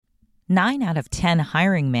9 out of 10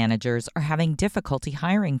 hiring managers are having difficulty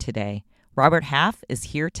hiring today. Robert Half is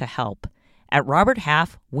here to help. At Robert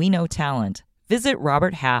Half, we know talent. Visit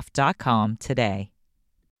roberthalf.com today.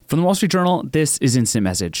 From the Wall Street Journal, this is Instant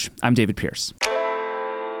Message. I'm David Pierce.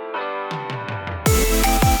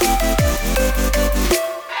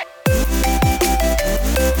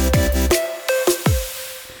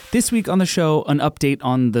 This week on the show, an update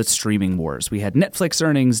on the streaming wars. We had Netflix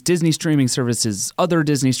earnings, Disney streaming services, other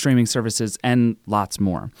Disney streaming services, and lots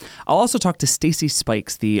more. I'll also talk to Stacy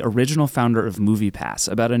Spikes, the original founder of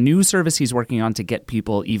MoviePass, about a new service he's working on to get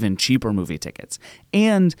people even cheaper movie tickets,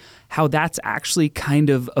 and how that's actually kind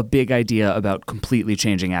of a big idea about completely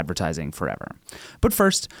changing advertising forever. But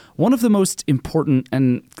first, one of the most important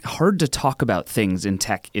and hard to talk about things in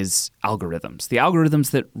tech is algorithms. The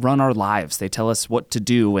algorithms that run our lives. They tell us what to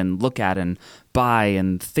do and look at and buy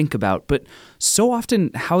and think about. But so often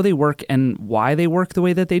how they work and why they work the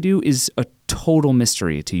way that they do is a total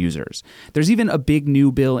mystery to users. There's even a big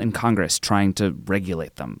new bill in Congress trying to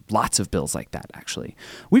regulate them. Lots of bills like that, actually.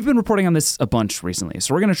 We've been reporting on this a bunch recently,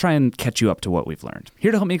 so we're going to try and catch you up to what we've learned.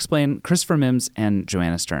 Here to help me explain, Christopher Mims and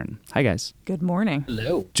Joanna Stern. Hi, guys. Good morning.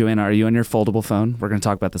 Hello. Joanna, are you on your foldable phone? We're going to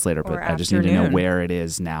talk about this later, but Or I just need to know afternoon. where it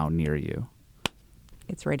is now near you.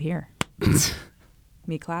 It's right here.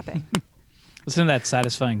 Me clapping. Listen to that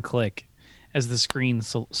satisfying click as the screen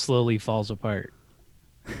slowly falls apart.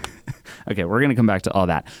 Okay, we're going to come back to all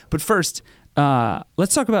that. But first,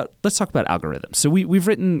 let's talk about algorithms. So we've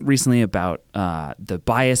written recently about the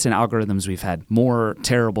bias in algorithms. We've had more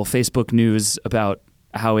terrible Facebook news about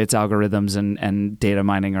how its algorithms and data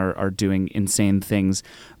mining are doing insane things.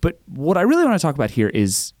 But what I really want to talk about here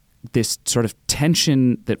is this sort of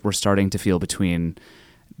tension that we're starting to feel between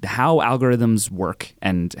how algorithms work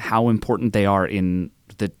and how important they are in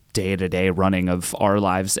the day-to-day running of our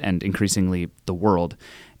lives and increasingly the world,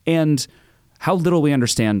 and how little we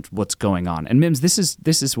understand what's going on. And Mims, this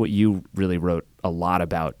is what you really wrote a lot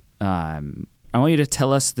about. I want you to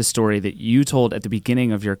tell us the story that you told at the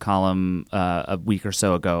beginning of your column a week or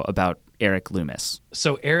so ago about Eric Loomis.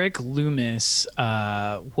 So Eric Loomis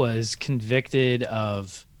was convicted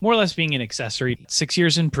of more or less being an accessory, 6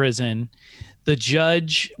 years in prison. The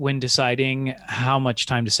judge, when deciding how much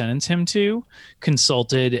time to sentence him to,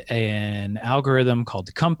 consulted an algorithm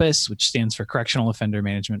called COMPAS, which stands for Correctional Offender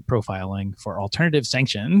Management Profiling for Alternative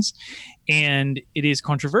Sanctions. And it is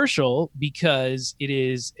controversial because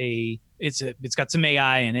it's got some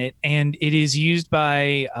AI in it, and it is used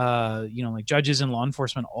by like judges and law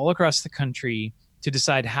enforcement all across the country to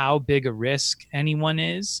decide how big a risk anyone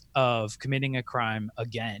is of committing a crime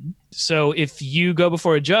again. So if you go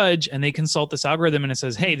before a judge and they consult this algorithm and it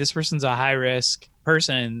says, hey, this person's a high risk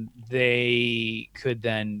person, they could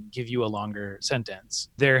then give you a longer sentence.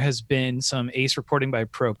 There has been some ACE reporting by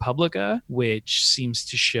ProPublica, which seems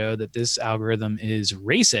to show that this algorithm is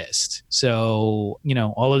racist. So,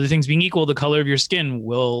 all other things being equal, the color of your skin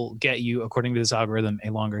will get you, according to this algorithm,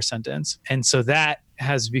 a longer sentence. And so that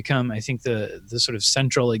has become, I think, the sort of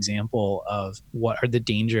central example of what are the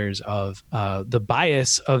dangers of the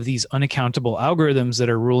bias of these unaccountable algorithms that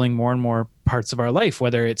are ruling more and more parts of our life,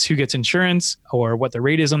 whether it's who gets insurance or what the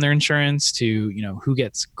rate is on their insurance, to who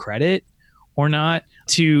gets credit or not,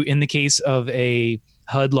 to, in the case of a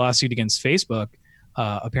HUD lawsuit against Facebook,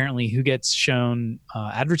 apparently who gets shown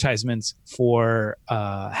advertisements for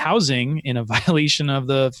housing in a violation of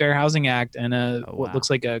the Fair Housing Act and what looks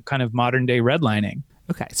like a kind of modern day redlining.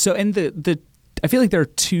 Okay, so and I feel like there are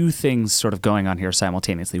two things sort of going on here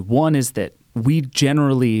simultaneously. One is that we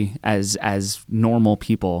generally, as normal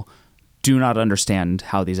people, do not understand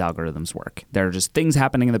how these algorithms work. There are just things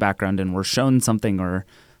happening in the background, and we're shown something or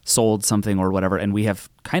sold something or whatever, and we have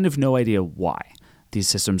kind of no idea why. These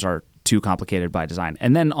systems are too complicated by design.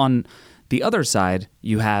 And then on the other side,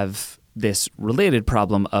 you have this related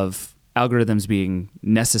problem of algorithms being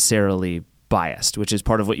necessarily biased, which is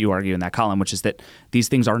part of what you argue in that column, which is that these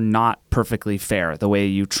things are not perfectly fair. The way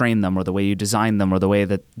you train them or the way you design them or the way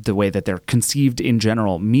that they're conceived in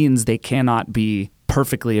general means they cannot be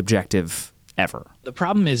perfectly objective ever. The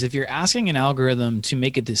problem is, if you're asking an algorithm to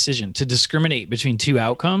make a decision to discriminate between two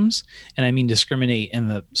outcomes, and I mean discriminate in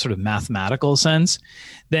the sort of mathematical sense,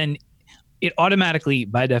 then it automatically,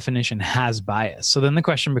 by definition, has bias. So then the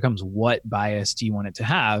question becomes, what bias do you want it to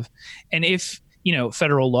have? And if,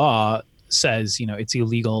 federal law says, it's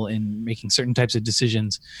illegal in making certain types of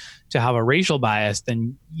decisions to have a racial bias,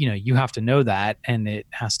 then, you have to know that, and it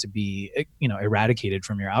has to be, eradicated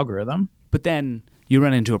from your algorithm. But then you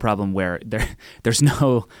run into a problem where there's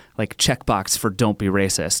no like checkbox for don't be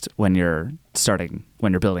racist when you're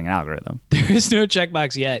building an algorithm. There is no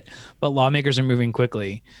checkbox yet, but lawmakers are moving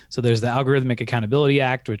quickly. So there's the Algorithmic Accountability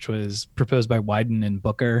Act, which was proposed by Wyden and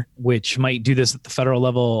Booker, which might do this at the federal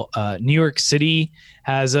level. New York City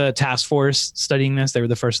has a task force studying this. They were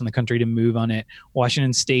the first in the country to move on it.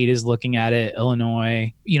 Washington State is looking at it.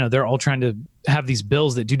 Illinois, they're all trying to have these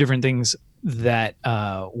bills that do different things that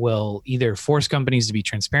will either force companies to be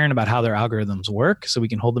transparent about how their algorithms work so we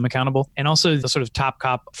can hold them accountable. And also the sort of top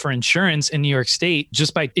cop for insurance in New York State,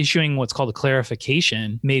 just by issuing what's called a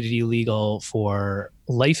clarification, made it illegal for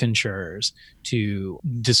life insurers to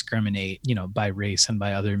discriminate, by race and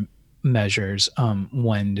by other measures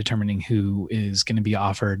when determining who is going to be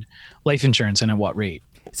offered life insurance and at what rate.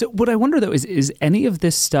 So what I wonder, though, is any of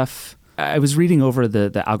this stuff... I was reading over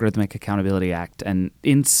the Algorithmic Accountability Act, and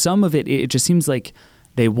in some of it, it just seems like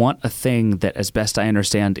they want a thing that, as best I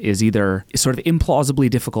understand, is either sort of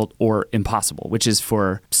implausibly difficult or impossible, which is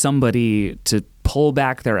for somebody to pull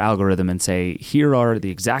back their algorithm and say, here are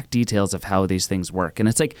the exact details of how these things work. And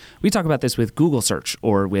it's like, we talk about this with Google search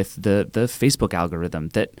or with the Facebook algorithm,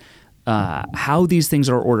 that how these things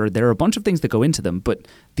are ordered. There are a bunch of things that go into them, but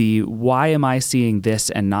the why am I seeing this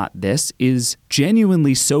and not this is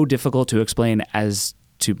genuinely so difficult to explain as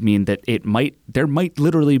to mean that there might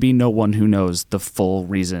literally be no one who knows the full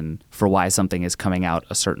reason for why something is coming out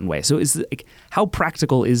a certain way. So how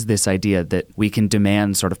practical is this idea that we can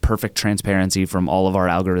demand sort of perfect transparency from all of our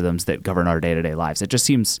algorithms that govern our day-to-day lives? It just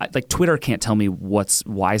seems like Twitter can't tell me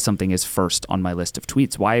why something is first on my list of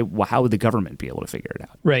tweets. How would the government be able to figure it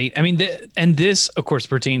out? Right. I mean, and this, of course,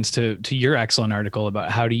 pertains to your excellent article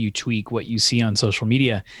about how do you tweak what you see on social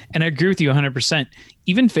media. And I agree with you 100%.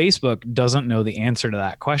 Even Facebook doesn't know the answer to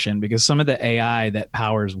that question, because some of the AI that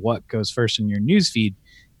powers what goes first in your newsfeed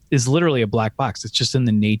is literally a black box. It's just in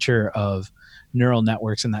the nature of neural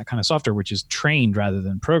networks and that kind of software, which is trained rather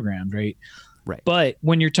than programmed, right? Right. But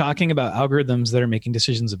when you're talking about algorithms that are making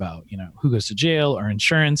decisions about, who goes to jail or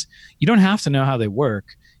insurance, you don't have to know how they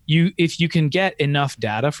work. If you can get enough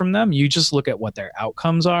data from them, you just look at what their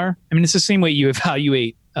outcomes are. I mean, it's the same way you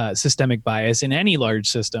evaluate systemic bias in any large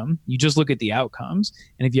system. You just look at the outcomes.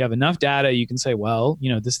 And if you have enough data, you can say, well,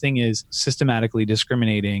 this thing is systematically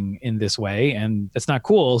discriminating in this way, and that's not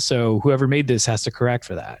cool. So whoever made this has to correct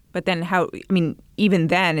for that. But then even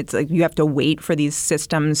then, it's like you have to wait for these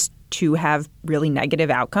systems to have really negative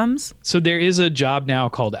outcomes. So there is a job now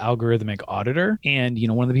called algorithmic auditor. And,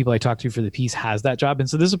 one of the people I talked to for the piece has that job. And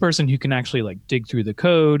so this is a person who can actually dig through the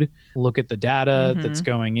code, look at the data that's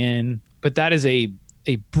going in. But that is a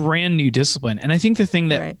brand new discipline. And I think the thing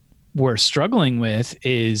that we're struggling with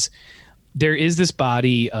is there is this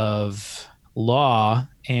body of law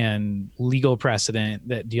and legal precedent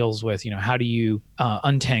that deals with, how do you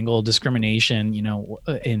untangle discrimination,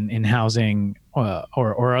 in housing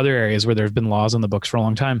or other areas where there have been laws on the books for a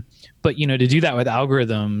long time. But, to do that with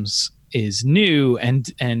algorithms is new.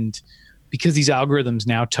 And because these algorithms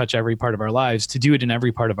now touch every part of our lives, to do it in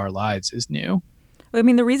every part of our lives is new. I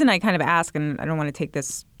mean, the reason I kind of ask, and I don't want to take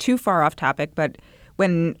this too far off topic, but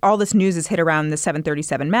when all this news has hit around the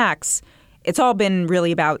 737 MAX, it's all been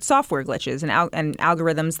really about software glitches and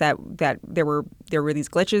algorithms that there were these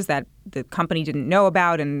glitches that the company didn't know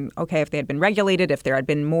about. And okay, if they had been regulated, if there had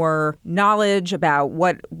been more knowledge about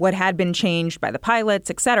what had been changed by the pilots,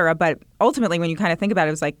 et cetera. But ultimately, when you kind of think about it,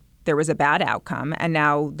 it was like there was a bad outcome, and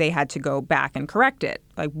now they had to go back and correct it.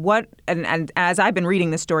 Like what? And as I've been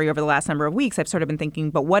reading this story over the last number of weeks, I've sort of been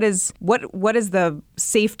thinking, but what is the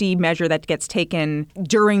safety measure that gets taken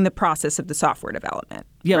during the process of the software development?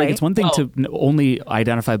 Yeah, right? like it's one thing to only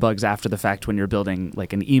identify bugs after the fact when you're building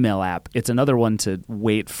like an email app. It's another one to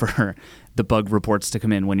wait for the bug reports to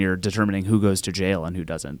come in when you're determining who goes to jail and who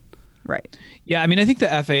doesn't. Right. Yeah, I mean, I think the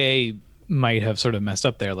FAA might have sort of messed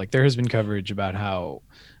up there. Like there has been coverage about how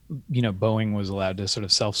Boeing was allowed to sort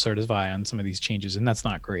of self-certify on some of these changes, and that's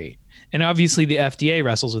not great. And obviously the FDA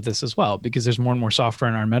wrestles with this as well, because there's more and more software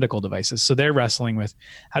in our medical devices. So they're wrestling with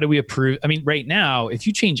how do we approve? I mean, right now, if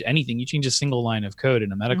you change anything, you change a single line of code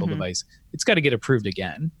in a medical device, it's got to get approved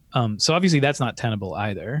again. So obviously that's not tenable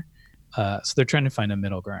either. So they're trying to find a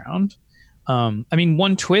middle ground. I mean,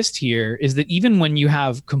 one twist here is that even when you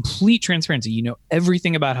have complete transparency,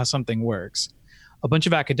 everything about how something works, a bunch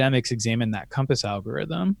of academics examined that COMPAS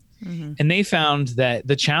algorithm, and they found that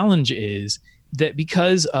the challenge is that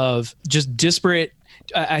because of just disparate,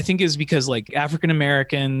 I think is because like African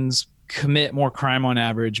Americans commit more crime on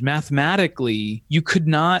average. Mathematically, you could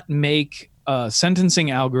not make a sentencing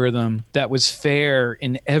algorithm that was fair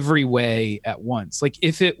in every way at once. Like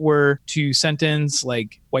if it were to sentence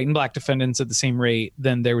like white and black defendants at the same rate,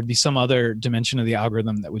 then there would be some other dimension of the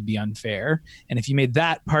algorithm that would be unfair. And if you made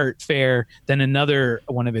that part fair, then another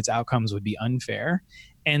one of its outcomes would be unfair.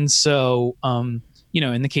 And so,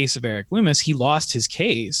 in the case of Eric Loomis, he lost his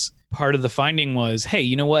case. Part of the finding was, hey,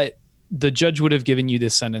 you know what? The judge would have given you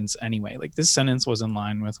this sentence anyway. Like this sentence was in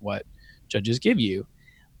line with what judges give you.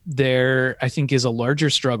 There, I think, is a larger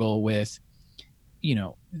struggle with,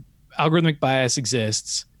 algorithmic bias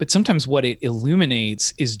exists, but sometimes what it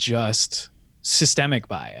illuminates is just systemic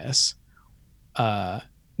bias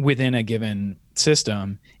within a given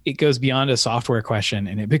system. It goes beyond a software question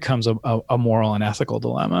and it becomes a moral and ethical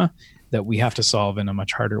dilemma that we have to solve in a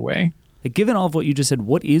much harder way. Like, given all of what you just said,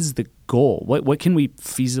 what is the goal? What can we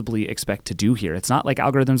feasibly expect to do here? It's not like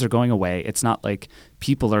algorithms are going away. It's not like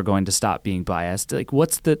people are going to stop being biased. Like,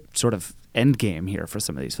 what's the sort of end game here for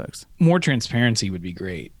some of these folks? More transparency would be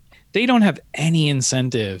great. They don't have any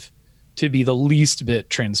incentive to be the least bit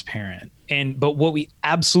transparent. But what we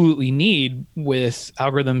absolutely need with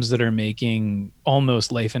algorithms that are making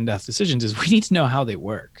almost life and death decisions is we need to know how they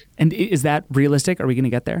work. And is that realistic? Are we going to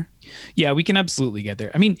get there? Yeah, we can absolutely get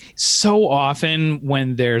there. I mean, so often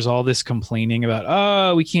when there's all this complaining about,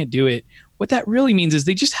 oh, we can't do it, what that really means is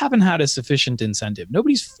they just haven't had a sufficient incentive.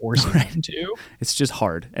 Nobody's forcing them to. It's just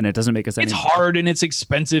hard, and it doesn't make us any It's hard, and it's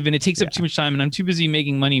expensive, and it takes up too much time, and I'm too busy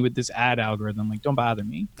making money with this ad algorithm. Like, don't bother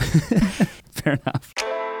me. Fair enough.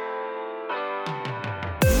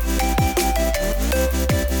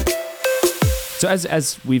 So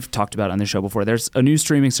as we've talked about on the show before, there's a new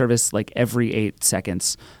streaming service like every 8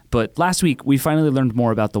 seconds. But last week, we finally learned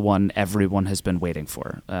more about the one everyone has been waiting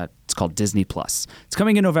for. It's called Disney+. It's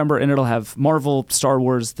coming in November, and it'll have Marvel, Star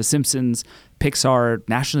Wars, The Simpsons, Pixar,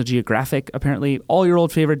 National Geographic, apparently, all your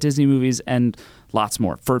old favorite Disney movies, and lots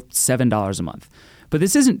more for $7 a month. But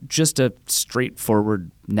this isn't just a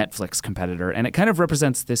straightforward Netflix competitor, and it kind of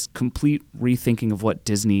represents this complete rethinking of what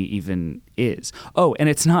Disney even is. Oh, and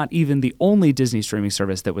it's not even the only Disney streaming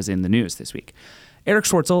service that was in the news this week. Eric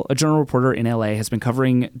Schwartzel, a general reporter in LA, has been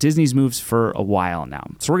covering Disney's moves for a while now.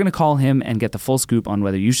 So we're going to call him and get the full scoop on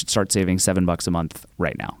whether you should start saving $7 a month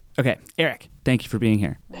right now. Okay, Eric, thank you for being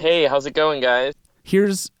here. Hey, how's it going, guys?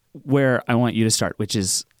 Here's where I want you to start, which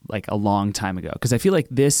is like a long time ago, because I feel like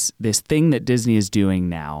this thing that Disney is doing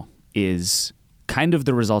now is kind of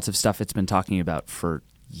the result of stuff it's been talking about for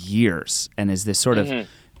years, and is this sort of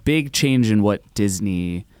big change in what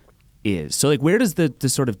Disney is. So like, where does the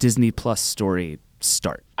sort of Disney Plus story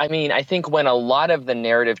start? I mean, I think when a lot of the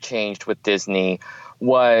narrative changed with Disney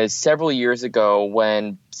was several years ago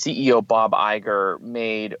when CEO Bob Iger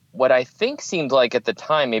made what I think seemed like at the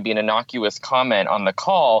time maybe an innocuous comment on the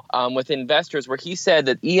call with investors, where he said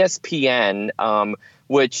that ESPN,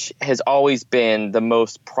 which has always been the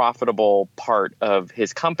most profitable part of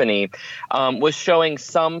his company, was showing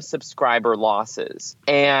some subscriber losses.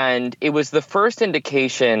 And it was the first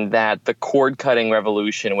indication that the cord-cutting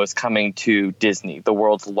revolution was coming to Disney, the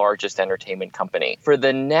world's largest entertainment company. For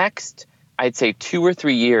the next, I'd say 2 or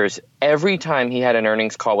 3 years, every time he had an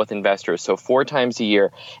earnings call with investors, so 4 times a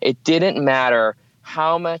year, it didn't matter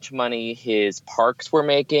how much money his parks were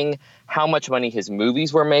making, how much money his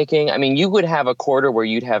movies were making. I mean, you would have a quarter where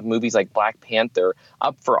you'd have movies like Black Panther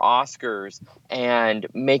up for Oscars and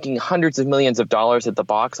making hundreds of millions of dollars at the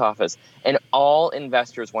box office. And all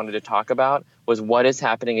investors wanted to talk about was what is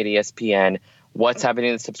happening at ESPN, what's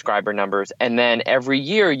happening to the subscriber numbers. And then every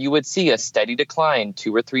year you would see a steady decline,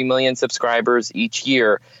 2 or 3 million subscribers each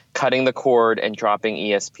year, cutting the cord and dropping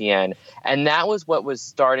ESPN. And that was what was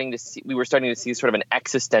starting to see. We were starting to see sort of an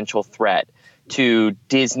existential threat to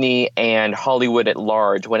Disney and Hollywood at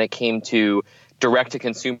large when it came to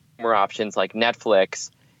direct-to-consumer options like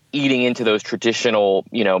Netflix eating into those traditional,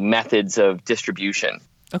 methods of distribution.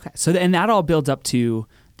 Okay. So, and that all builds up to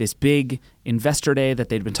this big investor day that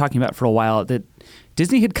they'd been talking about for a while, that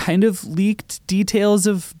Disney had kind of leaked details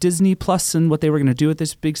of Disney Plus and what they were going to do with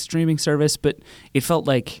this big streaming service, but it felt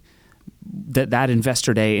like that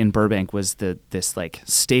investor day in Burbank was this like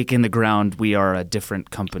stake in the ground. We are a different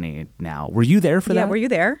company now. Were you there for that? Yeah, were you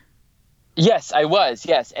there? Yes, I was.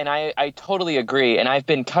 Yes. And I totally agree. And I've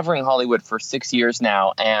been covering Hollywood for 6 years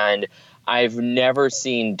now, and I've never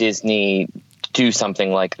seen Disney do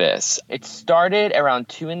something like this. It started around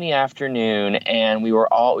 2 p.m, and we were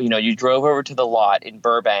all, you drove over to the lot in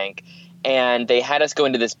Burbank, and they had us go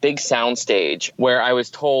into this big soundstage where I was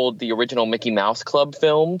told the original Mickey Mouse Club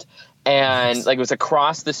filmed. And like it was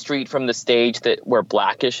across the street from the stage where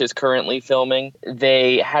Blackish is currently filming.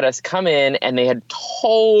 They had us come in and they had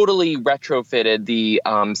totally retrofitted the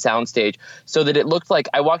soundstage so that it looked like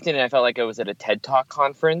I walked in and I felt like I was at a TED Talk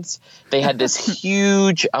conference. They had this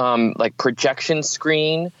huge like projection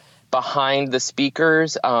screen behind the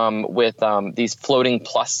speakers with these floating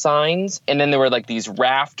plus signs. And then there were like these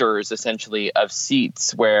rafters essentially of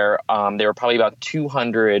seats where there were probably about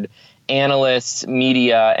 200 analysts,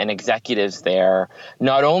 media, and executives there.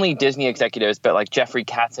 Not only Disney executives, but like Jeffrey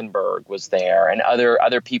Katzenberg was there and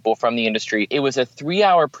other people from the industry. It was a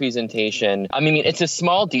 3-hour presentation. I mean, it's a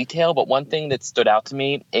small detail, but one thing that stood out to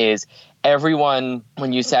me is everyone,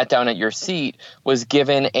 when you sat down at your seat, was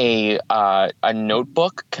given a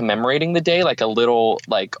notebook commemorating the day, like a little,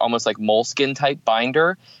 like almost like Moleskine type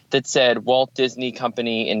binder that said Walt Disney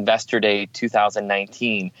Company Investor Day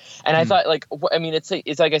 2019. And I thought, like, I mean, it's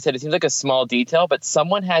like I said, it seems like a small detail, but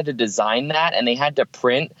someone had to design that and they had to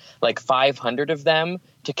print like 500 of them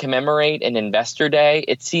to commemorate an investor day.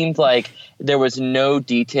 It seemed like there was no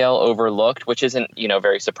detail overlooked, which isn't,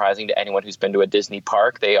 very surprising to anyone who's been to a Disney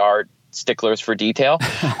park. They are sticklers for detail.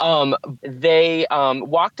 They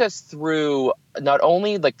walked us through not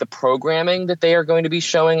only like the programming that they are going to be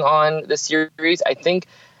showing on the series. I think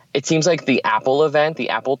it seems like the Apple event, the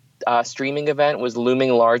Apple streaming event was looming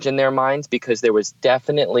large in their minds because there was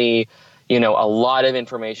definitely a lot of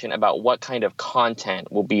information about what kind of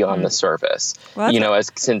content will be on the service. Well,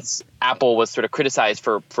 since Apple was sort of criticized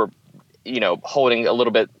for holding a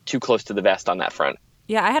little bit too close to the vest on that front.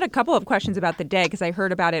 Yeah, I had a couple of questions about the day because I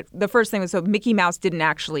heard about it. The first thing was, so Mickey Mouse didn't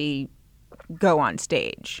actually go on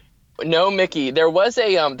stage. No, Mickey. There was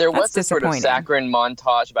a sort of saccharine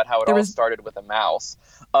montage about how it all started with a mouse.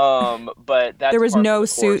 But that's there was no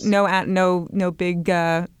suit, no big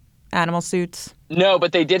animal suits. No,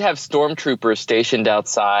 but they did have stormtroopers stationed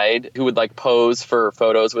outside who would like pose for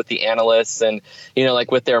photos with the analysts and,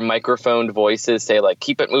 like with their microphoned voices say like,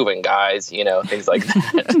 keep it moving, guys, things like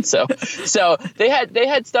that. so they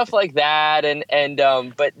had stuff like that. And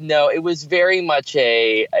but no, it was very much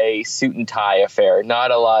a suit and tie affair.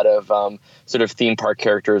 Not a lot of sort of theme park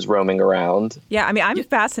characters roaming around. Yeah. I mean,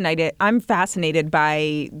 I'm fascinated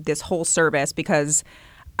by this whole service because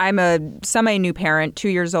I'm a semi-new parent, 2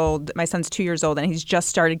 years old. My son's 2 years old, and he's just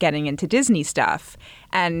started getting into Disney stuff.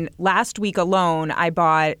 And last week alone, I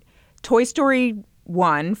bought Toy Story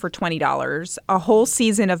 1 for $20, a whole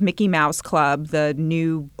season of Mickey Mouse Club, the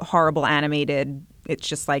new horrible animated. It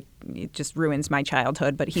just ruins my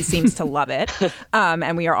childhood, but he seems to love it.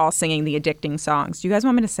 And we are all singing the addicting songs. Do you guys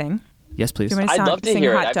want me to sing? Yes, please. I'd love to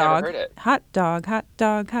hear it. I've never heard it. Hot dog,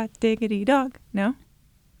 hot diggity dog. No?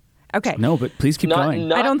 Okay. No, but please keep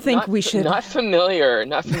going. I don't think we should. Not familiar.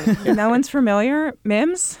 No one's familiar?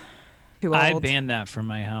 Mims? Too old. I banned that from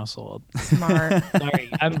my household. Smart. Sorry.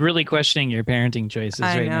 I'm really questioning your parenting choices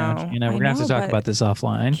now. We're going to have to talk about this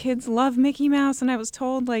offline. Kids love Mickey Mouse, and I was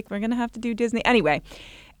told, we're going to have to do Disney. Anyway,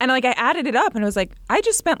 and, I added it up, and it was I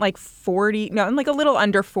just spent, a little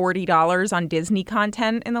under $40 on Disney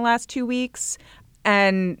content in the last 2 weeks.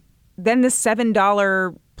 And then this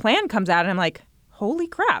 $7 plan comes out, and I'm like, holy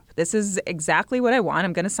crap, this is exactly what I want.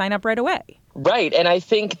 I'm going to sign up right away. Right. And I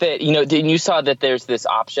think that, you saw that there's this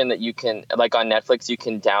option that you can, like on Netflix, you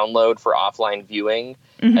can download for offline viewing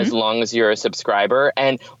as long as you're a subscriber.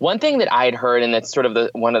 And one thing that I had heard, and that's sort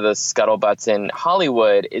of one of the scuttlebutts in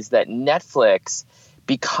Hollywood, is that Netflix,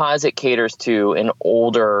 because it caters to an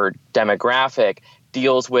older demographic,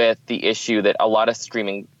 deals with the issue that a lot of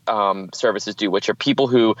streaming services do, which are people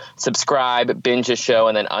who subscribe, binge a show,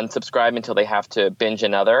 and then unsubscribe until they have to binge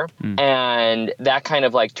another. And that kind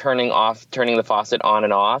of turning the faucet on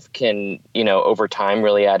and off can, over time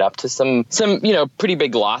really add up to some pretty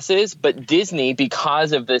big losses. But Disney,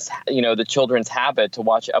 because of this, the children's habit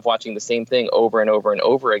of watching the same thing over and over and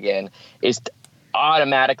over again, is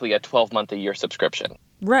automatically a 12-month a year subscription.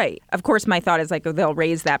 Right. Of course, my thought is they'll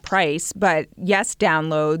raise that price, but yes,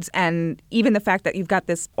 downloads, and even the fact that you've got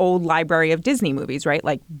this old library of Disney movies, right?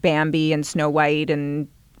 Like Bambi and Snow White and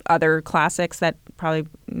other classics that probably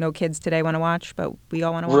no kids today want to watch, but we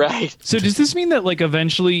all want to watch. Right. So does this mean that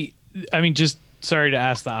eventually, just sorry to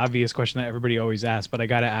ask the obvious question that everybody always asks, but I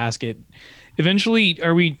got to ask it. Eventually,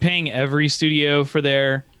 are we paying every studio for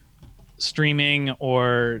their streaming,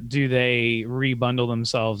 or do they rebundle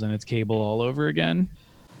themselves and it's cable all over again?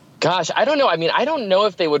 Gosh, I don't know. I don't know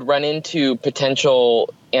if they would run into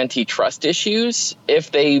potential antitrust issues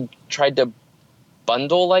if they tried to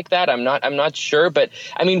bundle like that. I'm not sure. But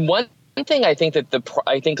one thing I think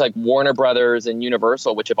that Warner Brothers and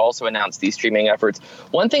Universal, which have also announced these streaming efforts,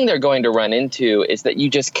 one thing they're going to run into is that you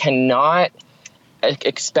just cannot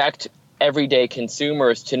expect everyday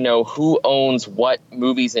consumers to know who owns what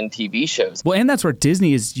movies and TV shows. Well, and that's where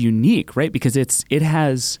Disney is unique, right? Because it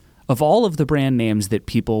has, of all of the brand names that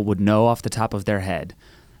people would know off the top of their head,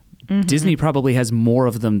 Disney probably has more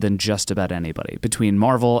of them than just about anybody, between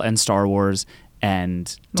Marvel and Star Wars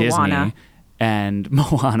and Moana. Disney and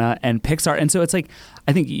Moana and Pixar. And so it's like,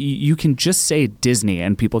 I think you can just say Disney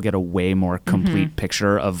and people get a way more complete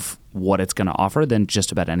picture of what it's going to offer than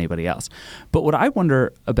just about anybody else. But what I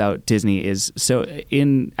wonder about Disney is, so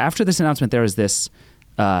after this announcement, there was this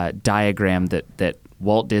diagram that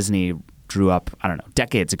Walt Disney drew up, I don't know,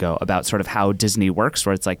 decades ago about sort of how Disney works,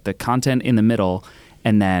 where it's like the content in the middle,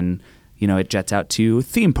 and then, you know, it jets out to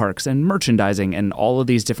theme parks and merchandising and all of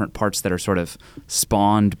these different parts that are sort of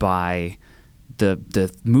spawned by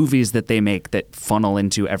the movies that they make that funnel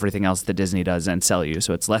into everything else that Disney does and sell you.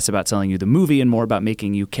 So it's less about selling you the movie and more about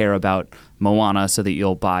making you care about Moana so that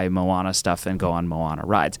you'll buy Moana stuff and go on Moana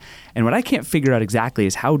rides. And what I can't figure out exactly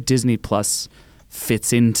is how Disney Plus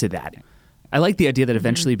fits into that. I like the idea that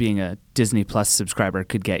eventually being a Disney Plus subscriber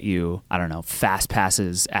could get you, I don't know, fast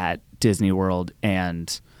passes at Disney World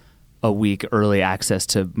and a week early access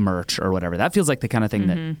to merch or whatever. That feels like the kind of thing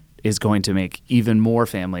that is going to make even more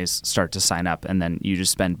families start to sign up, and then you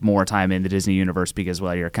just spend more time in the Disney universe because,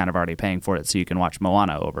 well, you're kind of already paying for it so you can watch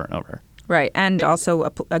Moana over and over. Right, and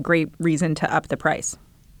also a great reason to up the price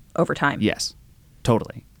over time. Yes,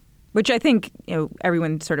 totally. Which I think, you know,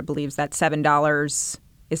 everyone sort of believes that $7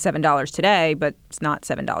 is $7 today, but it's not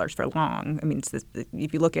 $7 for long. I mean,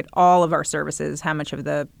 if you look at all of our services, how much of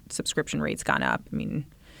the subscription rate's gone up? I mean,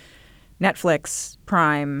 Netflix,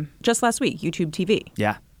 Prime, just last week, YouTube TV.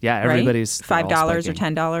 Yeah. Yeah, everybody's right? $5 or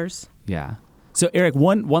 $10. Yeah. So, Eric,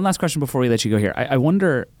 one last question before we let you go here. I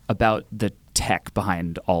wonder about the tech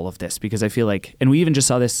behind all of this, because I feel like, and we even just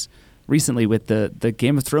saw this recently with the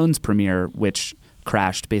Game of Thrones premiere, which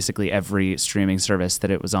crashed basically every streaming service that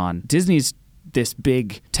it was on. Disney's this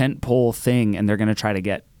big tentpole thing, and they're going to try to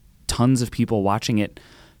get tons of people watching it.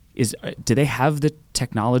 Do they have the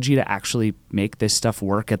technology to actually make this stuff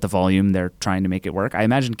work at the volume they're trying to make it work? I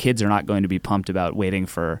imagine kids are not going to be pumped about waiting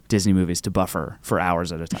for Disney movies to buffer for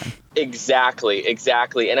hours at a time. Exactly.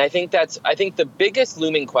 And I think the biggest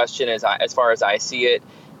looming question, as far as I see it,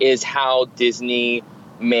 is how Disney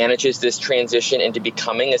manages this transition into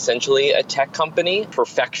becoming essentially a tech company.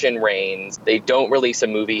 Perfection reigns. They don't release a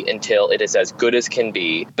movie until it is as good as can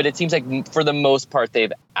be. But it seems like for the most part,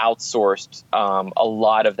 they've outsourced a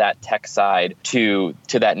lot of that tech side to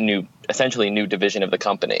that essentially new division of the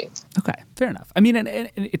company. Okay, fair enough. I mean, and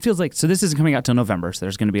it feels like, so this isn't coming out till November, so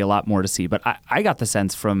there's going to be a lot more to see. But I got the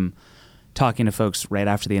sense from talking to folks right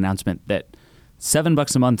after the announcement that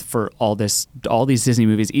 $7 a month for all these Disney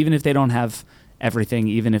movies, even if they don't have everything,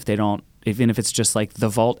 even if it's just like The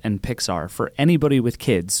Vault and Pixar, for anybody with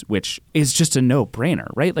kids, which is just a no-brainer,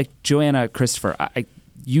 right? Like Joanna, Christopher,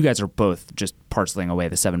 you guys are both just parceling away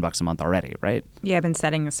the $7 a month already, right? Yeah, I've been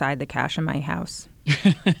setting aside the cash in my house.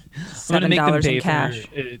 I'm going to make them pay in cash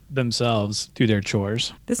for it themselves, do their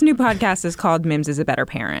chores. This new podcast is called Mims is a Better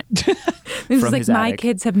Parent. Mims is like, my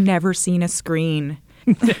kids have never seen a screen.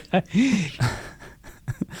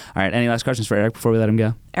 All right, any last questions for Eric before we let him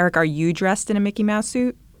go? Eric, are you dressed in a Mickey Mouse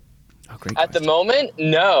suit? Oh, great At the moment,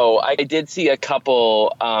 no. I did see a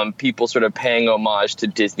couple people sort of paying homage to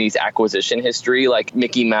Disney's acquisition history, like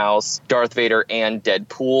Mickey Mouse, Darth Vader, and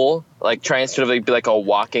Deadpool, like trying to sort of be like a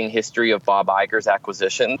walking history of Bob Iger's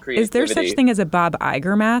acquisition. Is there such thing as a Bob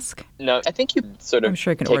Iger mask? No, I think you sort of I'm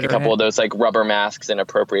sure you can take order a couple it. of those like rubber masks and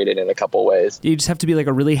appropriate it in a couple ways. You just have to be like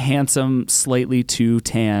a really handsome, slightly too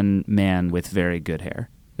tan man with very good hair.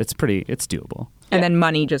 It's doable. And then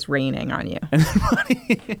money just raining on you. And then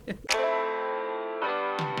money.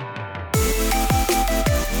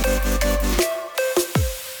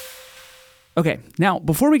 Okay, now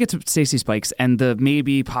before we get to Stacey Spikes and the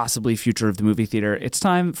maybe possibly future of the movie theater, it's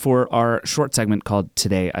time for our short segment called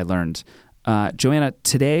Today I Learned. Joanna,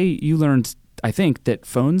 today you learned, I think, that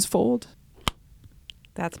phones fold?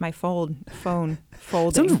 That's my phone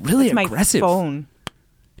folding. Sounds really That's aggressive. My phone.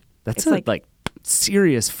 That's It's like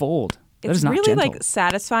serious fold. That It's is not really gentle. like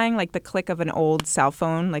satisfying, like the click of an old cell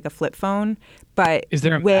phone, like a flip phone, but Is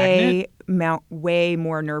there a way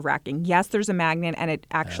more nerve-wracking. Yes, there's a magnet, and it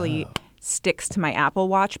actually sticks to my Apple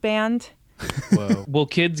Watch band. Whoa. Will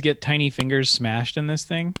kids get tiny fingers smashed in this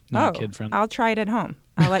thing? Not kid friendly. I'll try it at home.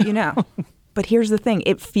 I'll let you know. But here's the thing.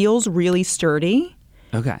 It feels really sturdy,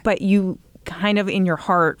 Okay. but you kind of in your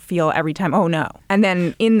heart feel every time, oh no. And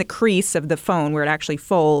then in the crease of the phone where it actually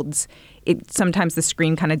folds, sometimes the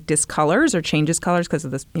screen kind of discolors or changes colors because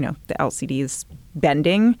of this, the LCD is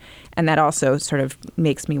bending, and that also sort of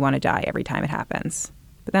makes me want to die every time it happens.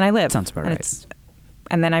 But then I live. Sounds about right.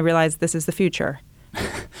 And then I realize this is the future.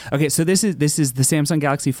 Okay, so this is the Samsung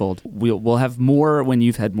Galaxy Fold. We'll have more when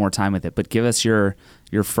you've had more time with it, but give us your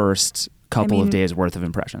first couple of days worth of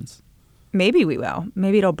impressions. Maybe we will.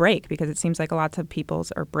 Maybe it'll break because it seems like lots of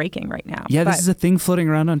people's are breaking right now. Yeah, this is a thing floating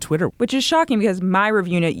around on Twitter. Which is shocking because my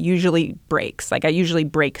review unit usually breaks. Like I usually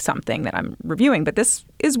break something that I'm reviewing, but this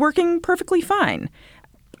is working perfectly fine.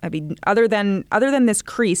 I mean, other than this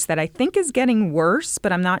crease that I think is getting worse,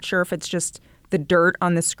 but I'm not sure if it's just the dirt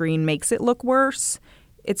on the screen makes it look worse.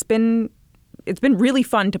 It's been really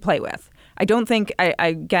fun to play with. I don't think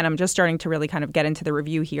again, I'm just starting to really kind of get into the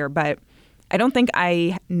review here, but I don't think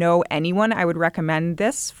I know anyone I would recommend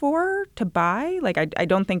this to buy. Like, I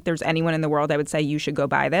don't think there's anyone in the world I would say you should go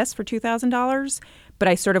buy this for $2,000. But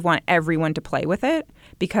I sort of want everyone to play with it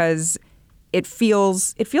because it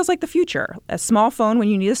feels like the future. A small phone when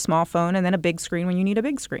you need a small phone, and then a big screen when you need a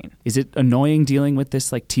big screen. Is it annoying dealing with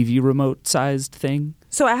this like TV remote sized thing?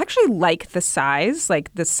 So I actually like the size.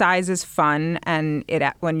 Like the size is fun, and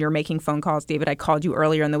when you're making phone calls, David, I called you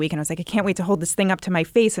earlier in the week, and I was like, I can't wait to hold this thing up to my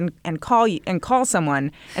face and call you and call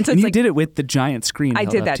someone. And so you did it with the giant screen. I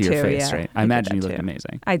did up that to your too. Face, Yeah, right? I imagine you looked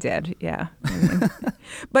amazing. I did. Yeah.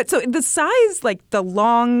 But so the size, like the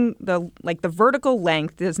vertical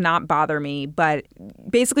length, does not bother me. But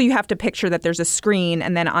basically, you have to picture that there's a screen,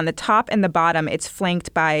 and then on the top and the bottom, it's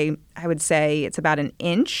flanked by, I would say, it's about an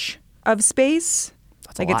inch of space.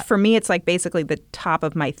 It's for me, it's like basically the top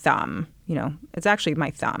of my thumb. It's actually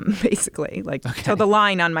my thumb, basically. So the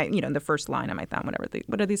line on my, the first line on my thumb,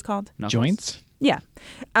 what are these called? Knuckles. Joints? Yeah.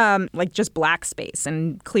 Like just black space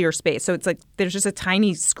and clear space. So it's like there's just a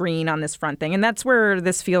tiny screen on this front thing. And that's where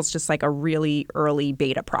this feels just like a really early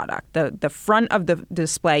beta product. The front of the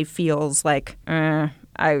display feels like,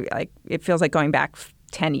 it feels like going back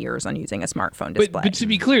 10 years on using a smartphone display. But to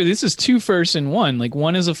be clear, this is two firsts in one. Like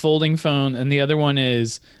one is a folding phone and the other one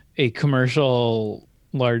is a commercial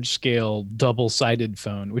large-scale double-sided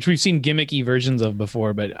phone, which we've seen gimmicky versions of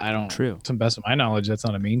before, but I don't. True. To the best of my knowledge, that's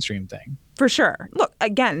not a mainstream thing. For sure. Look,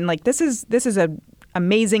 again, like this is a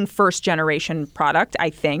amazing first generation product, I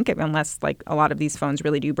think, unless like a lot of these phones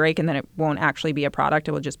really do break and then it won't actually be a product.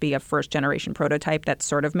 It will just be a first generation prototype that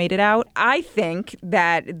sort of made it out. I think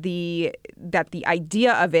that the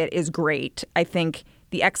idea of it is great. I think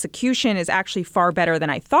the execution is actually far better than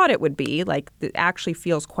I thought it would be. Like it actually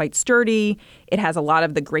feels quite sturdy. It has a lot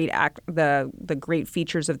of the great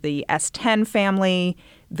features of the S10 family.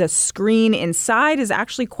 The screen inside is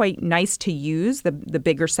actually quite nice to use, the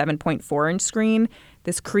bigger 7.4 inch screen.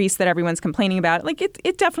 This crease that everyone's complaining about, like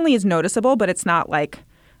it definitely is noticeable, but it's not like,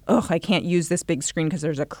 I can't use this big screen because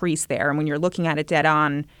there's a crease there. And when you're looking at it dead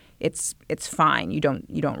on, it's fine. You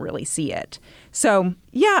don't really see it. So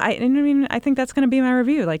yeah, I think that's going to be my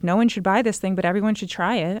review. Like no one should buy this thing, but everyone should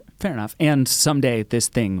try it. Fair enough. And someday this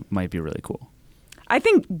thing might be really cool. I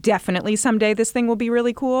think definitely someday this thing will be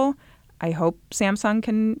really cool. I hope Samsung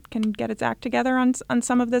can get its act together on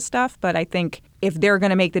some of this stuff. But I think if they're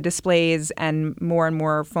going to make the displays and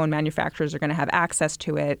more phone manufacturers are going to have access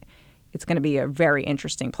to it, it's going to be a very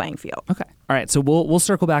interesting playing field. Okay. All right. So we'll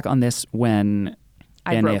circle back on this when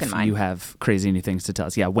I've broken if mine. you have crazy new things to tell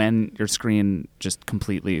us. Yeah, when your screen just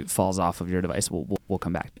completely falls off of your device, we'll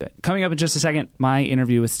come back to it. Coming up in just a second, my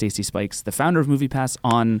interview with Stacy Spikes, the founder of MoviePass,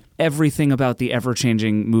 on everything about the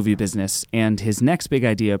ever-changing movie business and his next big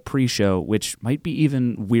idea pre-show, which might be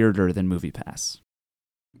even weirder than MoviePass.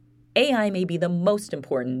 AI may be the most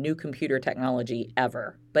important new computer technology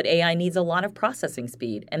ever, but AI needs a lot of processing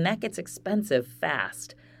speed, and that gets expensive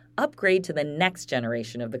fast. Upgrade to the next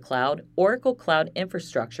generation of the cloud, Oracle Cloud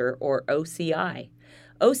Infrastructure, or OCI.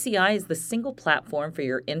 OCI is the single platform for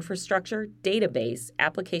your infrastructure, database,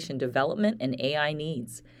 application development, and AI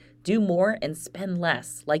needs. Do more and spend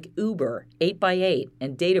less, like Uber, 8x8,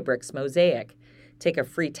 and Databricks Mosaic. Take a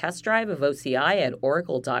free test drive of OCI at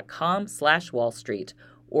oracle.com/Wall Street.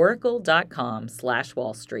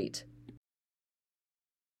 Oracle.com/Wall Street.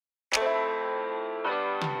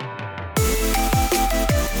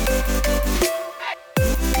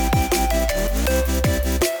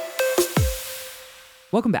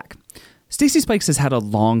 Welcome back. Stacy Spikes has had a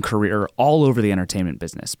long career all over the entertainment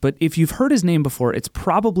business, but if you've heard his name before, it's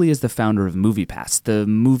probably as the founder of MoviePass, the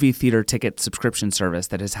movie theater ticket subscription service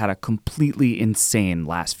that has had a completely insane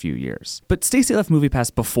last few years. But Stacy left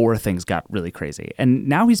MoviePass before things got really crazy, and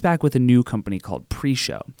now he's back with a new company called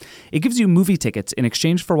Pre-Show. It gives you movie tickets in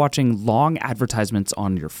exchange for watching long advertisements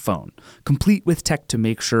on your phone, complete with tech to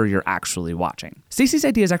make sure you're actually watching. Stacy's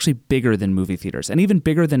idea is actually bigger than movie theaters, and even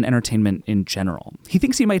bigger than entertainment in general. He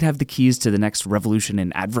thinks he might have the keys to the next revolution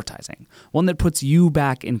in advertising, one that puts you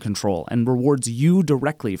back in control and rewards you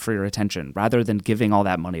directly for your attention rather than giving all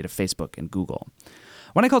that money to Facebook and Google.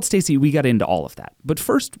 When I called Stacy, we got into all of that. But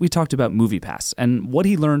first, we talked about MoviePass and what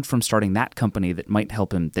he learned from starting that company that might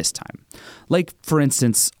help him this time. Like, for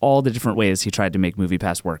instance, all the different ways he tried to make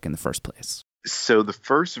MoviePass work in the first place. So the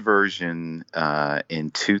first version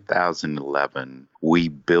in 2011, we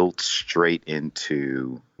built straight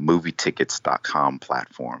into movietickets.com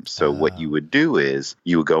platform. So what you would do is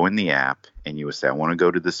you would go in the app and you would say, I want to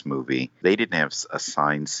go to this movie. They didn't have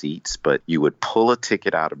assigned seats, but you would pull a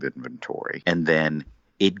ticket out of inventory and then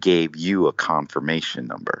it gave you a confirmation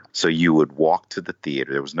number. So you would walk to the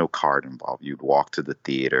theater. There was no card involved. You'd walk to the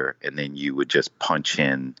theater and then you would just punch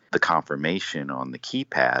in the confirmation on the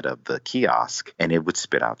keypad of the kiosk and it would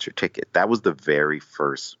spit out your ticket. That was the very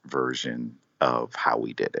first version of how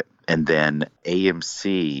we did it. And then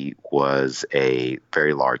AMC was a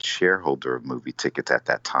very large shareholder of movie tickets at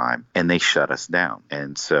that time, and they shut us down.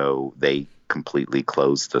 And so they completely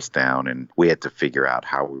closed us down, and we had to figure out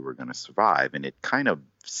how we were going to survive. And it kind of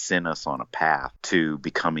sent us on a path to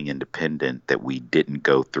becoming independent, that we didn't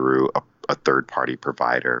go through a third-party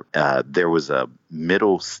provider. There was a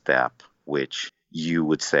middle step, which you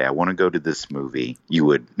would say, I want to go to this movie.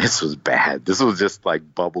 This was bad. This was just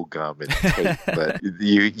like bubble gum and tape, but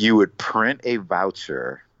you would print a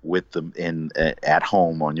voucher with them at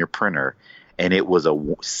home on your printer, and it was a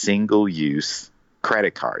single-use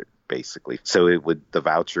credit card, basically. So the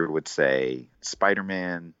voucher would say,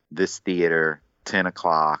 Spider-Man, this theater, 10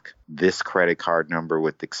 o'clock, this credit card number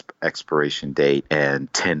with expiration date,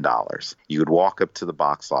 and $10. You would walk up to the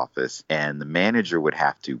box office, and the manager would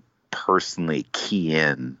have to personally key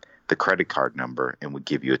in the credit card number and would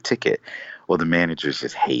give you a ticket. Well, the managers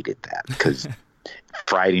just hated that because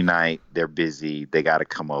Friday night, they're busy. They got to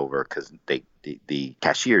come over because the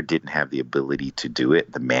cashier didn't have the ability to do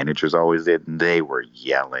it. The managers always did. And they were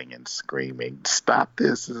yelling and screaming, stop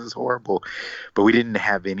this. This is horrible. But we didn't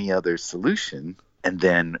have any other solution. And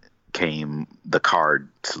then came the card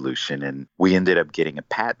solution, and we ended up getting a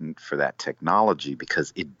patent for that technology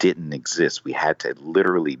because it didn't exist. We had to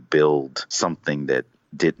literally build something that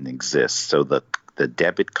didn't exist. So the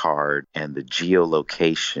debit card and the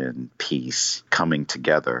geolocation piece coming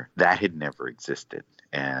together, that had never existed.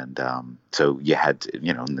 And so you had to,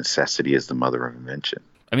 necessity is the mother of invention.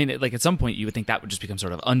 I mean, like at some point you would think that would just become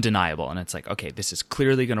sort of undeniable. And it's like, okay, this is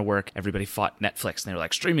clearly going to work. Everybody fought Netflix and they were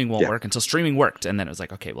like, streaming won't work until streaming worked. And then it was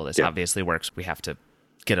like, okay, well, this obviously works. We have to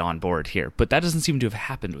get on board here. But that doesn't seem to have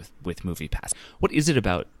happened with MoviePass. What is it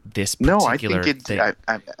about this particular thing?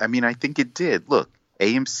 I think it did. Look,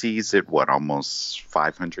 AMC's at almost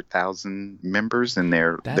 500,000 members in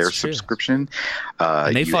their subscription.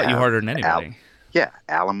 And they fought you harder than anybody.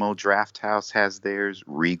 Alamo Drafthouse has theirs.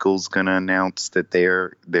 Regal's going to announce that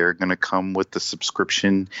they're going to come with the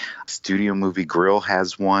subscription. Studio Movie Grill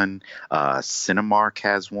has one. Cinemark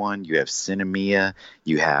has one. You have Cinemia.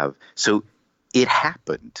 So it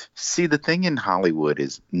happened. See, the thing in Hollywood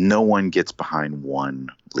is no one gets behind one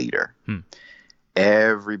leader.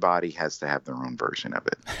 Everybody has to have their own version of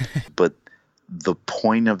it. But the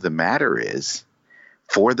point of the matter is,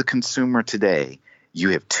 for the consumer today,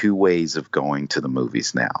 you have two ways of going to the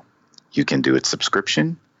movies now. You can do it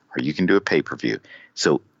subscription or you can do a pay-per-view.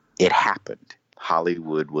 So it happened.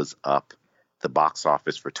 Hollywood was up. The box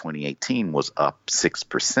office for 2018 was up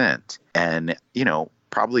 6%. And,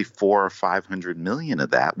 probably 400 or 500 million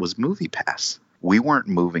of that was MoviePass. We weren't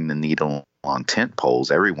moving the needle on tent poles.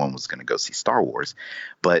 Everyone was going to go see Star Wars.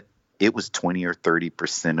 But it was 20 or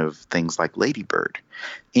 30% of things like Lady Bird.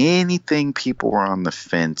 Anything people were on the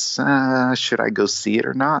fence, should I go see it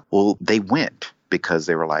or not? Well, they went because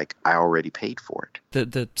they were like, I already paid for it.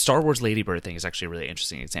 The Star Wars Lady Bird thing is actually a really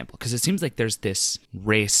interesting example because it seems like there's this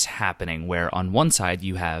race happening where on one side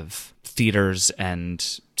you have theaters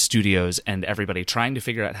and studios and everybody trying to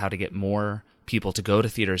figure out how to get more people to go to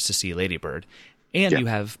theaters to see Lady Bird. And you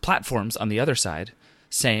have platforms on the other side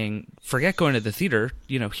saying, forget going to the theater,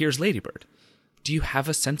 here's Lady Bird. Do you have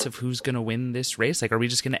a sense of who's going to win this race? Like, are we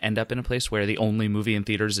just going to end up in a place where the only movie in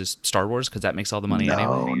theaters is Star Wars because that makes all the money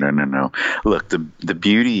anyway? No. Look, the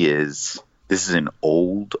beauty is This is an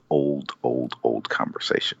old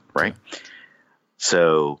conversation, right?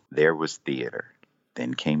 So there was theater.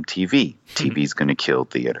 Then came TV. TV's going to kill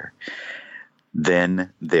theater.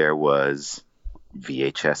 Then there was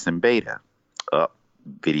VHS and beta.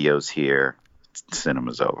 Video's here.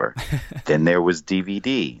 Cinema's over. Then there was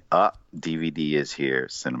DVD. DVD is here.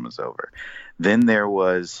 Cinema's over. Then there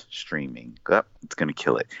was streaming. It's going to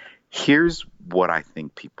kill it. Here's what I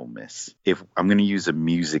think people miss. If I'm going to use a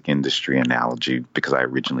music industry analogy because I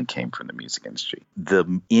originally came from the music industry.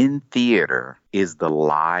 The in theater is the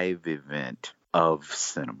live event of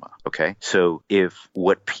cinema. Okay. So if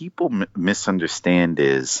what people misunderstand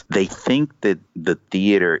is they think that the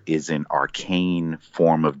theater is an arcane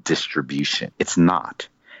form of distribution. It's not.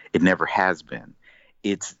 It never has been.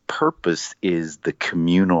 Its purpose is the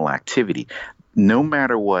communal activity. No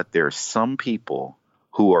matter what, there are some people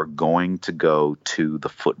who are going to go to the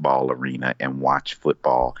football arena and watch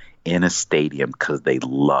football in a stadium because they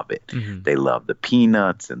love it. Mm-hmm. They love the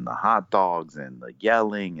peanuts and the hot dogs and the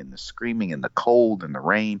yelling and the screaming and the cold and the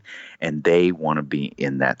rain, and they want to be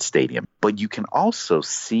in that stadium. But you can also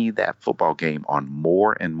see that football game on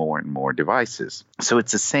more and more and more devices. So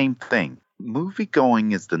it's the same thing.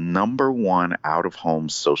 Moviegoing is the number one out-of-home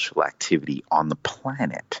social activity on the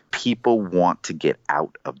planet. People want to get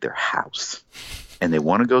out of their house. And they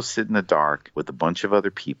want to go sit in the dark with a bunch of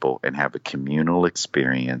other people and have a communal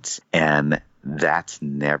experience. And that's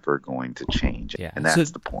never going to change. Yeah. And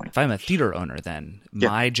that's the point. If I'm a theater owner, then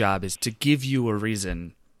my job is to give you a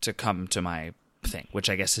reason to come to my thing, which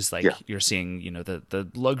I guess is like you're seeing, the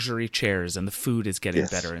luxury chairs and the food is getting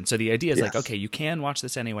better. And so the idea is like, okay, you can watch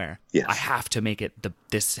this anywhere. Yes. I have to make it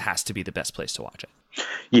this has to be the best place to watch it.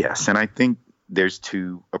 Yes. And I think there's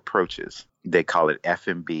two approaches. They call it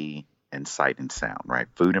F&B and sight and sound, right?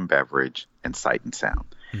 Food and beverage and sight and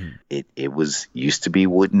sound. Mm-hmm. It was used to be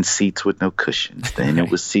wooden seats with no cushions. Then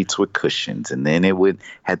it was seats with cushions, and then it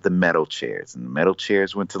had the metal chairs, and the metal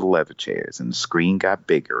chairs went to the leather chairs, and the screen got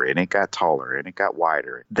bigger, and it got taller, and it got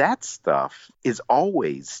wider. That stuff is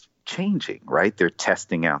always changing, right? They're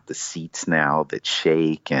testing out the seats now that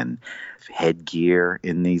shake and headgear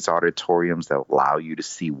in these auditoriums that allow you to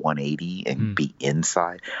see 180 and be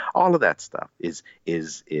inside. All of that stuff is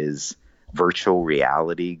virtual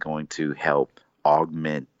reality going to help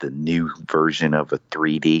augment the new version of a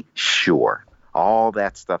 3D? Sure. All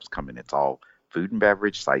that stuff's coming. It's all food and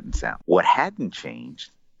beverage, sight and sound. What hadn't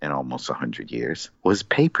changed in almost 100 years was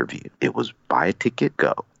pay-per-view. It was buy a ticket,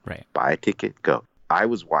 go. Right. Buy a ticket, go. I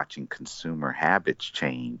was watching consumer habits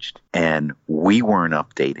changed, and we weren't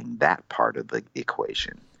updating that part of the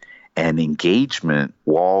equation. And engagement,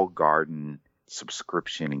 walled garden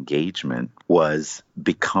subscription engagement was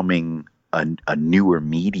becoming a newer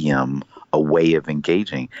medium, a way of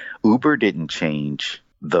engaging. Uber didn't change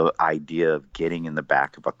the idea of getting in the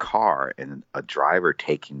back of a car and a driver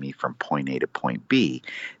taking me from point A to point B.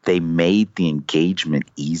 They made the engagement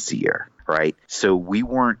easier, right? So we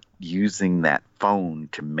weren't using that phone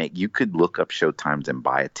to make, you could look up showtimes and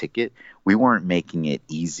buy a ticket. We weren't making it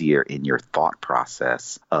easier in your thought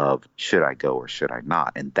process of should I go or should I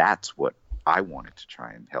not? And that's what I wanted to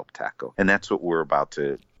try and help tackle. And that's what we're about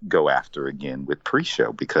to go after again with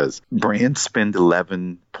pre-show, because brands spend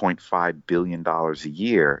 $11.5 billion a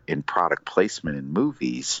year in product placement in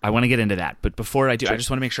movies. I want to get into that. But before I do, I just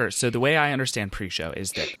want to make sure. So the way I understand pre-show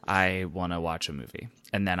is that I want to watch a movie.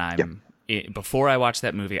 And then before I watch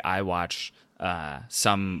that movie, I watch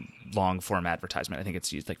some long form advertisement. I think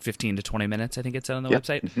it's used like 15 to 20 minutes. I think it's on the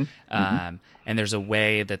website. Mm-hmm. And there's a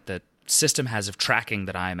way that the system has of tracking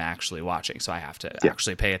that I'm actually watching. So I have to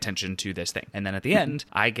actually pay attention to this thing. And then at the end,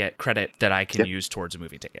 I get credit that I can use towards a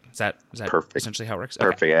movie ticket. Is that perfect? Essentially how it works?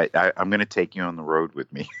 Perfect. Okay. I'm going to take you on the road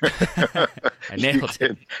with me. I nailed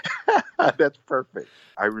it. That's perfect.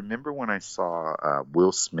 I remember when I saw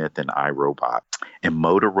Will Smith in iRobot, and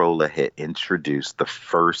Motorola had introduced the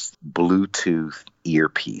first Bluetooth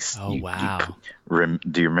earpiece. Oh, wow.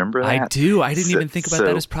 Do you remember that? I do. I didn't even think about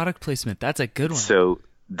that as product placement. That's a good one. So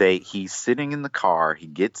he's sitting in the car, he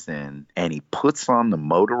gets in, and he puts on the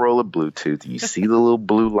Motorola Bluetooth, and you see the little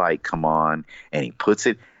blue light come on, and he puts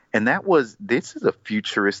it, and this is a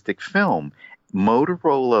futuristic film.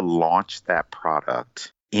 Motorola launched that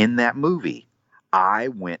product in that movie. I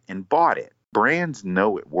went and bought it. Brands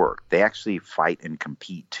know it worked. They actually fight and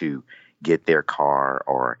compete to get their car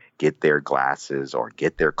or get their glasses or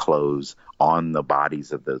get their clothes on the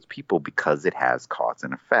bodies of those people because it has cause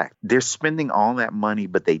and effect. They're spending all that money,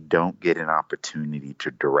 but they don't get an opportunity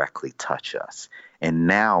to directly touch us. And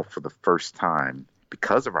now, for the first time,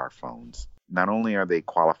 because of our phones, not only are they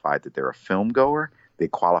qualified that they're a film goer, They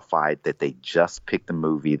qualified that they just picked the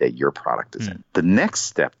movie that your product is in. The next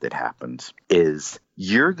step that happens is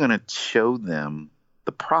you're going to show them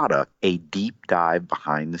the product, a deep dive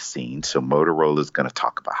behind the scenes. So Motorola is going to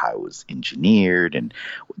talk about how it was engineered and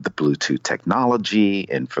the Bluetooth technology.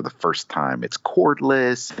 And for the first time, it's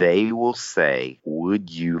cordless. They will say, would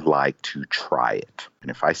you like to try it? And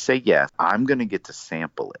if I say yes, I'm going to get to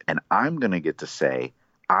sample it. And I'm going to get to say,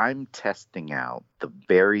 I'm testing out the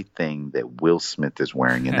very thing that Will Smith is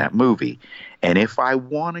wearing in that movie. And if I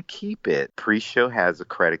want to keep it, Pre-Show has a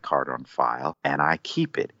credit card on file and I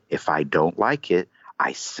keep it. If I don't like it,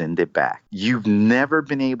 I send it back. You've never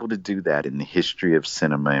been able to do that in the history of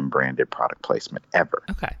cinema and branded product placement ever.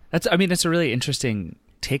 Okay. That's a really interesting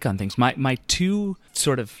take on things. My two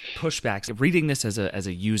sort of pushbacks, reading this as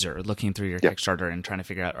a user, looking through your Kickstarter and trying to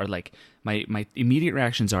figure out, are like, my immediate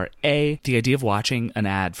reactions are, A, the idea of watching an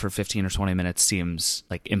ad for 15 or 20 minutes seems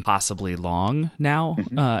like impossibly long now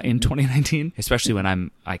in 2019, especially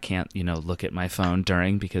when I can't, look at my phone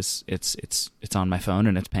during, because it's on my phone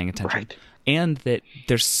and it's paying attention. Right. And that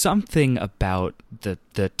there's something about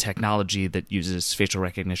the technology that uses facial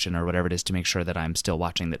recognition or whatever it is to make sure that I'm still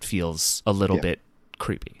watching that feels a little bit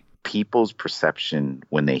creepy. People's perception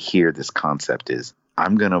when they hear this concept is,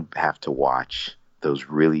 I'm going to have to watch those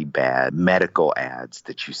really bad medical ads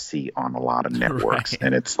that you see on a lot of networks. Right.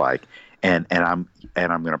 And it's like, and I'm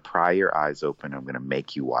going to pry your eyes open. I'm going to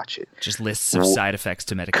make you watch it. Just lists of side effects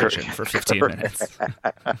to medication for 15 minutes.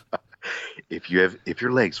 If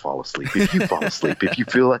your legs fall asleep, if you fall asleep,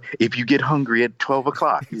 if you get hungry at 12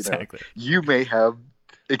 o'clock, you may have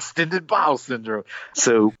extended bowel syndrome.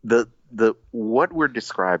 So what we're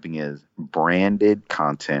describing is branded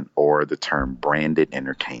content, or the term branded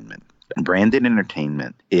entertainment. Branded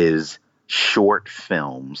entertainment is short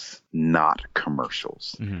films, not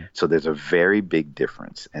commercials. Mm-hmm. So there's a very big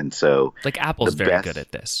difference. And so like Apple's very good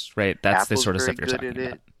at this, right? That's the sort of stuff you're talking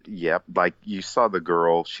about. Yep. Like you saw the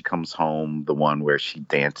girl, she comes home, the one where she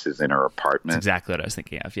dances in her apartment. That's exactly what I was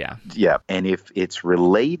thinking of. Yeah. Yeah. And if it's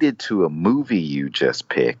related to a movie you just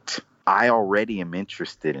picked, I already am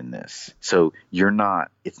interested in this. So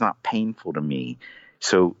it's not painful to me.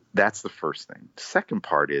 So that's the first thing. The second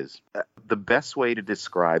part is the best way to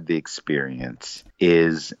describe the experience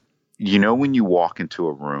is, when you walk into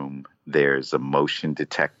a room, there's a motion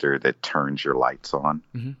detector that turns your lights on.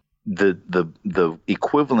 Mm-hmm. The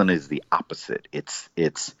equivalent is the opposite.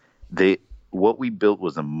 What we built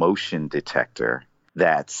was a motion detector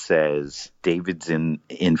that says David's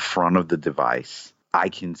in front of the device. I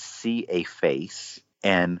can see a face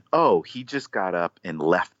and, he just got up and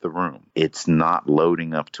left the room. It's not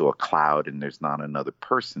loading up to a cloud and there's not another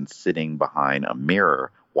person sitting behind a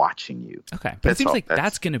mirror watching you. Okay. But it seems like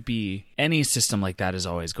that's going to be, any system like that is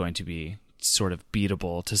always going to be sort of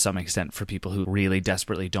beatable to some extent for people who really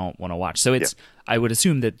desperately don't want to watch. So I would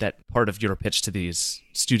assume that part of your pitch to these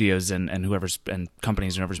studios and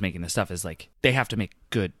companies, whoever's making this stuff, is like, they have to make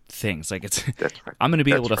good things. Like that's right. I'm going to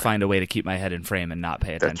be able to find a way to keep my head in frame and not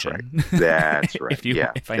pay attention. That's right.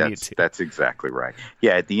 if I need to. That's exactly right.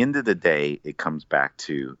 Yeah. At the end of the day, it comes back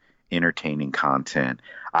to entertaining content.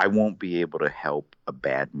 I won't be able to help a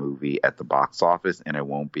bad movie at the box office, and I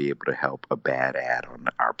won't be able to help a bad ad on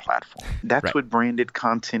our platform. That's what branded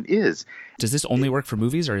content is. Does this only work for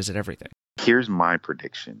movies, or is it everything? Here's my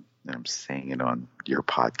prediction, and I'm saying it on your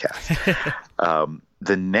podcast.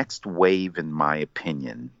 The next wave, in my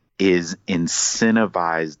opinion, is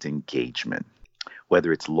incentivized engagement,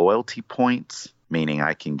 whether it's loyalty points, meaning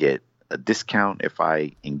I can get a discount if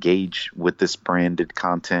I engage with this branded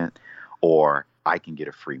content, or I can get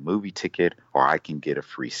a free movie ticket, or I can get a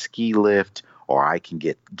free ski lift, or I can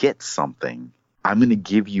get something. I'm going to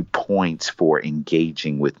give you points for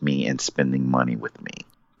engaging with me and spending money with me.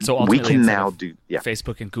 So ultimately, we can now do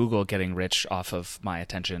Facebook and Google getting rich off of my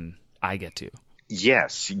attention, I get to.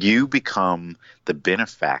 Yes, you become the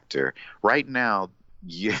benefactor. Right now,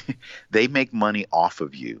 they make money off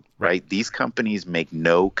of you, right? These companies make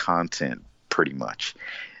no content pretty much.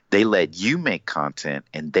 They let you make content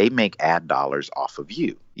and they make ad dollars off of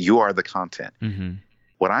you. You are the content. Mm-hmm.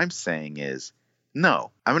 What I'm saying is,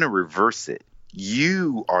 no, I'm going to reverse it.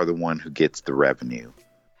 You are the one who gets the revenue.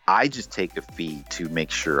 I just take a fee to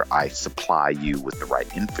make sure I supply you with the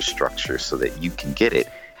right infrastructure so that you can get it.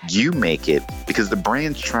 You make it because the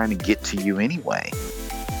brand's trying to get to you anyway.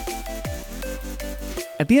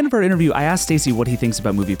 At the end of our interview, I asked Stacy what he thinks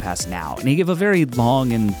about MoviePass now, and he gave a very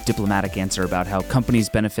long and diplomatic answer about how companies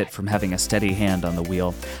benefit from having a steady hand on the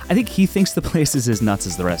wheel. I think he thinks the place is as nuts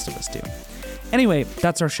as the rest of us do. Anyway,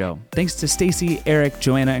 that's our show. Thanks to Stacy, Eric,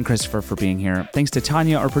 Joanna, and Christopher for being here. Thanks to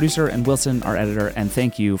Tanya, our producer, and Wilson, our editor, and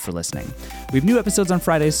thank you for listening. We have new episodes on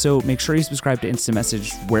Fridays, so make sure you subscribe to Instant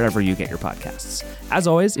Message wherever you get your podcasts. As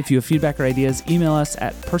always, if you have feedback or ideas, email us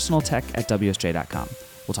at personaltech@wsj.com.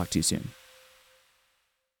 We'll talk to you soon.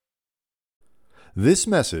 This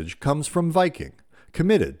message comes from Viking,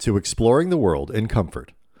 committed to exploring the world in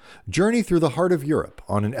comfort. Journey through the heart of Europe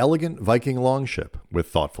on an elegant Viking longship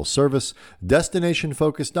with thoughtful service,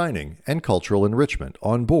 destination-focused dining, and cultural enrichment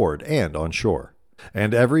on board and on shore.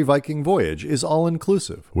 And every Viking voyage is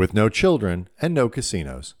all-inclusive with no children and no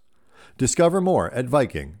casinos. Discover more at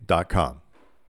Viking.com.